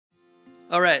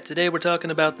Alright, today we're talking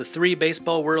about the three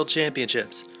baseball world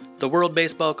championships, the World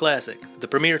Baseball Classic, the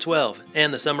Premier12,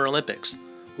 and the Summer Olympics.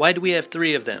 Why do we have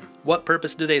three of them? What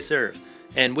purpose do they serve?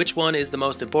 And which one is the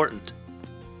most important?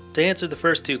 To answer the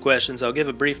first two questions, I'll give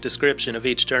a brief description of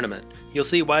each tournament. You'll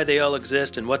see why they all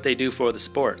exist and what they do for the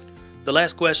sport. The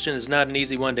last question is not an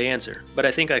easy one to answer, but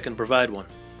I think I can provide one.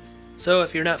 So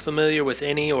if you're not familiar with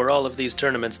any or all of these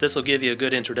tournaments, this will give you a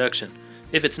good introduction.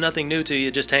 If it's nothing new to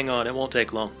you, just hang on, it won't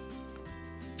take long.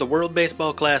 The World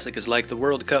Baseball Classic is like the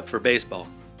World Cup for baseball.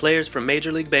 Players from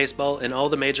Major League Baseball and all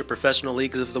the major professional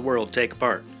leagues of the world take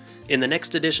part. In the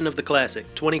next edition of the Classic,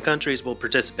 20 countries will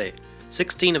participate.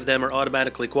 16 of them are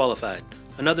automatically qualified.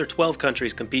 Another 12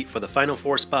 countries compete for the final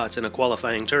 4 spots in a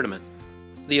qualifying tournament.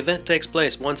 The event takes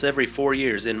place once every 4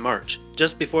 years in March,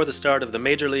 just before the start of the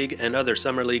Major League and other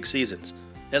Summer League seasons.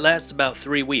 It lasts about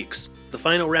 3 weeks. The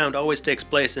final round always takes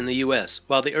place in the US,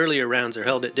 while the earlier rounds are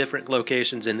held at different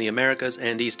locations in the Americas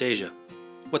and East Asia.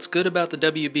 What's good about the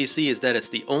WBC is that it's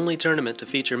the only tournament to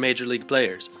feature Major League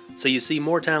players, so you see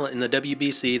more talent in the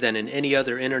WBC than in any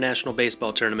other international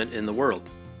baseball tournament in the world.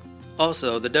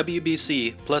 Also, the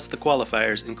WBC plus the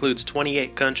qualifiers includes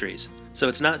 28 countries, so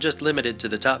it's not just limited to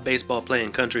the top baseball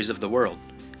playing countries of the world.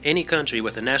 Any country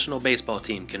with a national baseball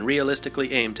team can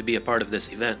realistically aim to be a part of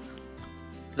this event.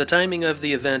 The timing of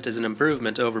the event is an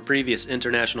improvement over previous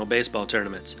international baseball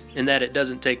tournaments, in that it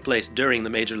doesn't take place during the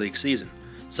Major League season,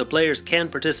 so players can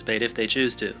participate if they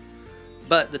choose to.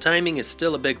 But the timing is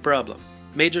still a big problem.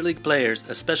 Major League players,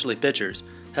 especially pitchers,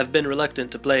 have been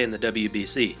reluctant to play in the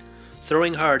WBC.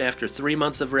 Throwing hard after 3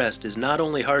 months of rest is not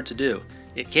only hard to do,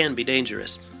 it can be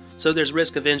dangerous, so there's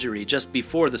risk of injury just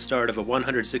before the start of a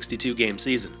 162-game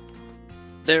season.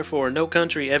 Therefore, no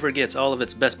country ever gets all of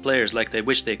its best players like they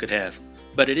wish they could have.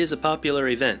 But it is a popular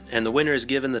event, and the winner is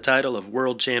given the title of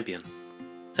World Champion.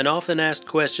 An often asked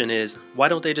question is, why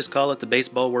don't they just call it the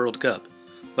Baseball World Cup?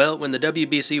 Well, when the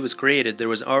WBC was created, there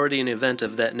was already an event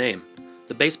of that name.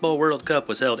 The Baseball World Cup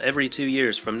was held every 2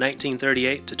 years from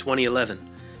 1938 to 2011,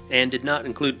 and did not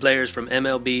include players from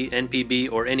MLB, NPB,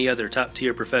 or any other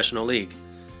top-tier professional league.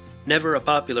 Never a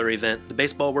popular event, the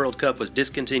Baseball World Cup was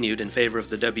discontinued in favor of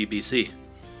the WBC.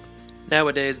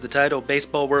 Nowadays, the title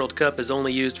Baseball World Cup is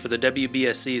only used for the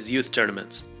WBSC's youth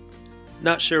tournaments.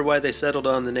 Not sure why they settled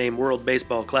on the name World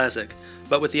Baseball Classic,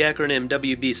 but with the acronym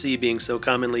WBC being so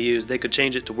commonly used, they could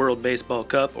change it to World Baseball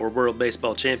Cup or World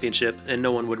Baseball Championship and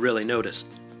no one would really notice.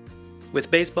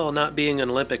 With baseball not being an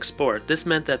Olympic sport, this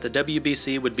meant that the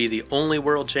WBC would be the only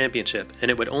world championship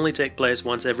and it would only take place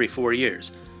once every 4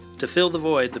 years. To fill the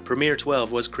void, the Premier12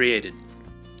 was created.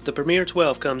 The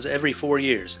Premier12 comes every 4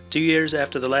 years, 2 years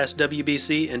after the last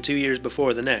WBC and 2 years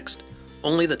before the next.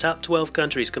 Only the top 12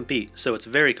 countries compete, so it's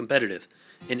very competitive.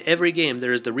 In every game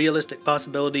there is the realistic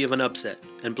possibility of an upset,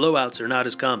 and blowouts are not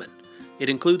as common. It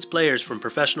includes players from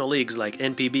professional leagues like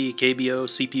NPB, KBO,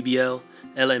 CPBL,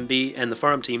 LMB, and the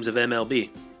farm teams of MLB.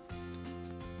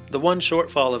 The one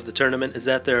shortfall of the tournament is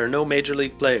that there are no Major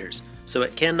League players, so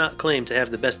it cannot claim to have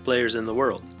the best players in the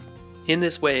world. In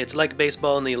this way, it's like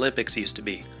baseball and the Olympics used to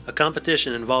be, a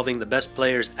competition involving the best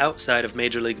players outside of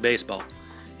Major League Baseball.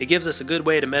 It gives us a good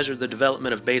way to measure the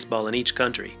development of baseball in each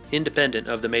country, independent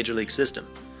of the Major League system.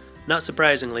 Not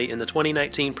surprisingly, in the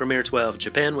 2019 Premier 12,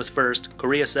 Japan was first,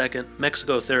 Korea second,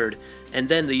 Mexico third, and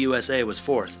then the USA was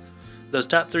fourth. Those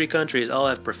top 3 countries all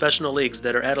have professional leagues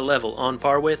that are at a level on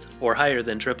par with or higher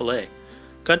than AAA.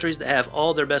 Countries that have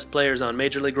all their best players on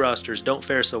Major League rosters don't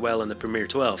fare so well in the Premier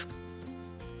 12.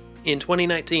 In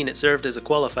 2019, it served as a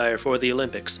qualifier for the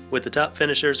Olympics, with the top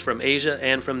finishers from Asia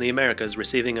and from the Americas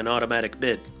receiving an automatic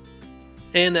bid.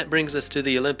 And that brings us to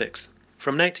the Olympics.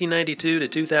 From 1992 to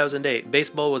 2008,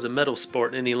 baseball was a medal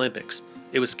sport in the Olympics.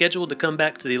 It was scheduled to come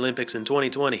back to the Olympics in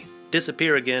 2020,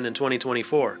 disappear again in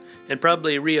 2024, and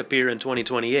probably reappear in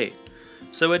 2028.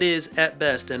 So it is, at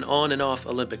best, an on and off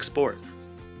Olympic sport.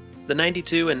 The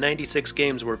 92 and 96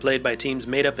 games were played by teams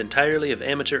made up entirely of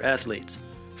amateur athletes.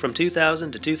 From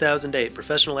 2000 to 2008,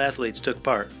 professional athletes took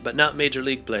part, but not Major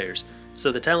League players,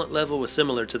 so the talent level was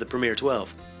similar to the Premier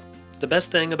 12. The best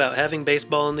thing about having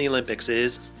baseball in the Olympics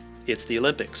is, it's the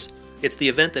Olympics. It's the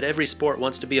event that every sport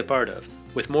wants to be a part of.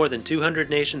 With more than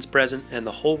 200 nations present and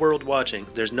the whole world watching,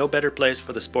 there's no better place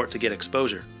for the sport to get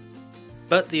exposure.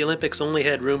 But the Olympics only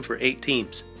had room for 8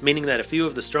 teams, meaning that a few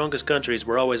of the strongest countries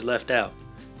were always left out.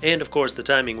 And of course the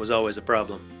timing was always a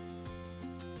problem.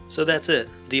 So that's it.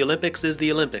 The Olympics is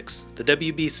the Olympics. The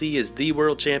WBC is the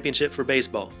world championship for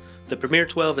baseball. The Premier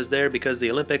 12 is there because the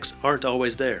Olympics aren't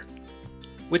always there.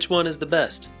 Which one is the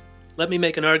best? Let me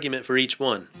make an argument for each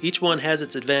one. Each one has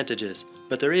its advantages,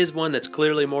 but there is one that's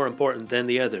clearly more important than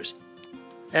the others.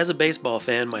 As a baseball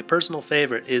fan, my personal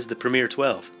favorite is the Premier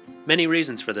 12. Many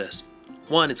reasons for this.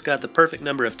 One, it's got the perfect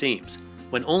number of teams.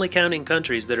 When only counting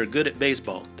countries that are good at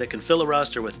baseball, that can fill a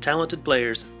roster with talented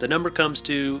players, the number comes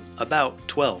to about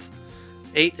 12.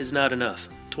 8 is not enough.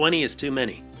 20 is too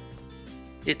many.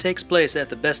 It takes place at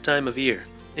the best time of year.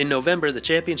 In November, the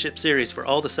championship series for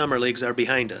all the summer leagues are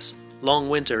behind us. Long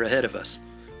winter ahead of us.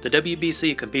 The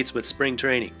WBC competes with spring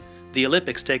training. The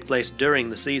Olympics take place during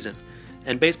the season.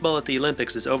 And baseball at the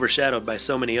Olympics is overshadowed by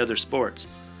so many other sports.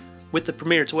 With the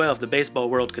Premier 12, the baseball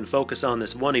world can focus on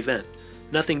this one event.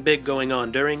 Nothing big going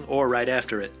on during or right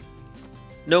after it.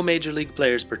 No major league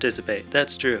players participate,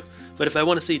 that's true, but if I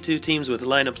want to see two teams with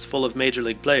lineups full of major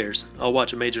league players, I'll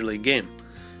watch a major league game.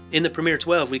 In the Premier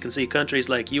 12, we can see countries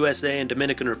like USA and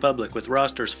Dominican Republic with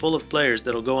rosters full of players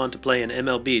that'll go on to play in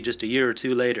MLB just a year or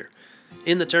two later.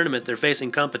 In the tournament, they're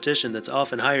facing competition that's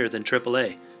often higher than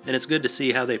AAA, and it's good to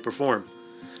see how they perform.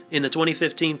 In the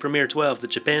 2015 Premier 12, the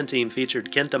Japan team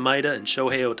featured Kenta Maeda and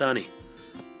Shohei Ohtani.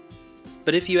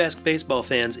 But if you ask baseball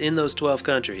fans in those 12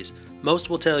 countries, most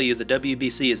will tell you the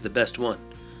WBC is the best one.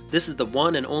 This is the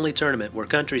one and only tournament where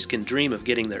countries can dream of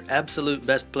getting their absolute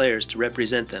best players to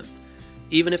represent them.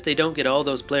 Even if they don't get all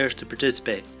those players to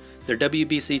participate, their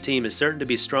WBC team is certain to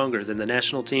be stronger than the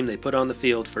national team they put on the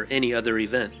field for any other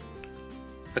event.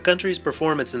 A country's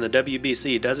performance in the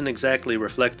WBC doesn't exactly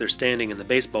reflect their standing in the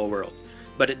baseball world,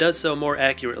 but it does so more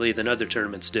accurately than other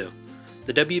tournaments do.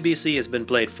 The WBC has been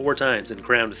played 4 times and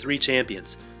crowned 3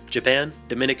 champions: Japan,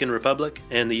 Dominican Republic,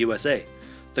 and the USA,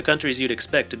 the countries you'd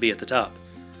expect to be at the top.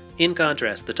 In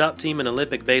contrast, the top team in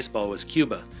Olympic baseball was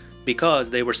Cuba, because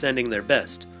they were sending their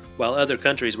best, while other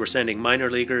countries were sending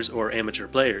minor leaguers or amateur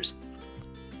players.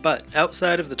 But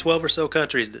outside of the 12 or so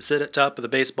countries that sit at top of the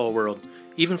baseball world,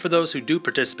 even for those who do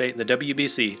participate in the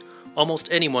WBC,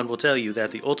 almost anyone will tell you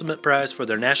that the ultimate prize for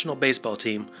their national baseball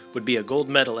team would be a gold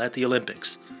medal at the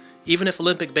Olympics. Even if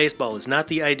Olympic baseball is not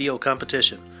the ideal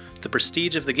competition, the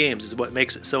prestige of the games is what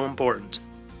makes it so important.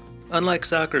 Unlike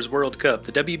soccer's World Cup,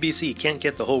 the WBC can't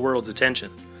get the whole world's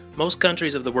attention. Most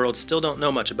countries of the world still don't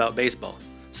know much about baseball,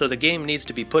 so the game needs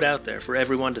to be put out there for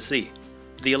everyone to see.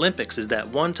 The Olympics is that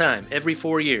one time every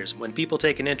 4 years when people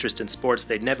take an interest in sports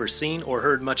they'd never seen or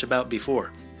heard much about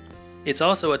before. It's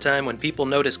also a time when people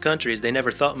notice countries they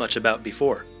never thought much about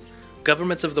before.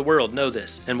 Governments of the world know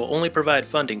this and will only provide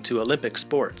funding to Olympic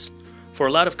sports. For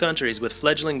a lot of countries with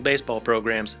fledgling baseball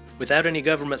programs, without any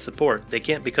government support, they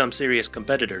can't become serious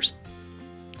competitors.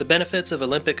 The benefits of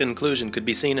Olympic inclusion could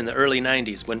be seen in the early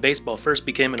 90s when baseball first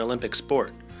became an Olympic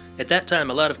sport. At that time,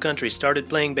 a lot of countries started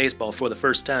playing baseball for the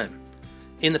first time.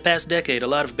 In the past decade, a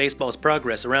lot of baseball's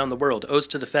progress around the world owes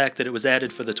to the fact that it was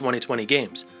added for the 2020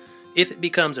 games. If it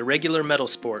becomes a regular medal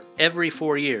sport every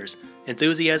 4 years,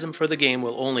 enthusiasm for the game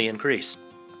will only increase.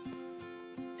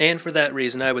 And for that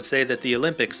reason, I would say that the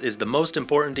Olympics is the most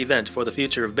important event for the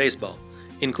future of baseball.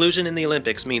 Inclusion in the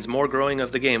Olympics means more growing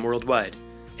of the game worldwide.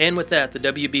 And with that, the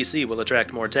WBC will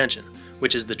attract more attention,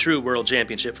 which is the true world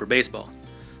championship for baseball.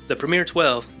 The Premier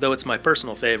 12, though it's my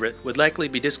personal favorite, would likely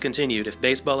be discontinued if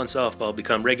baseball and softball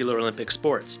become regular Olympic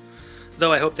sports.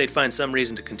 Though I hope they'd find some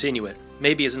reason to continue it,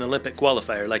 maybe as an Olympic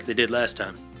qualifier like they did last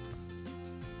time.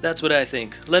 That's what I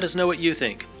think. Let us know what you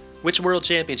think. Which world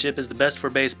championship is the best for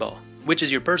baseball? Which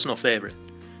is your personal favorite?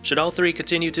 Should all 3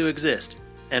 continue to exist?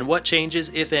 And what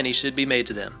changes, if any, should be made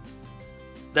to them?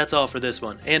 That's all for this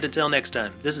one, and until next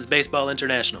time, this is Baseball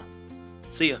International.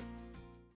 See ya.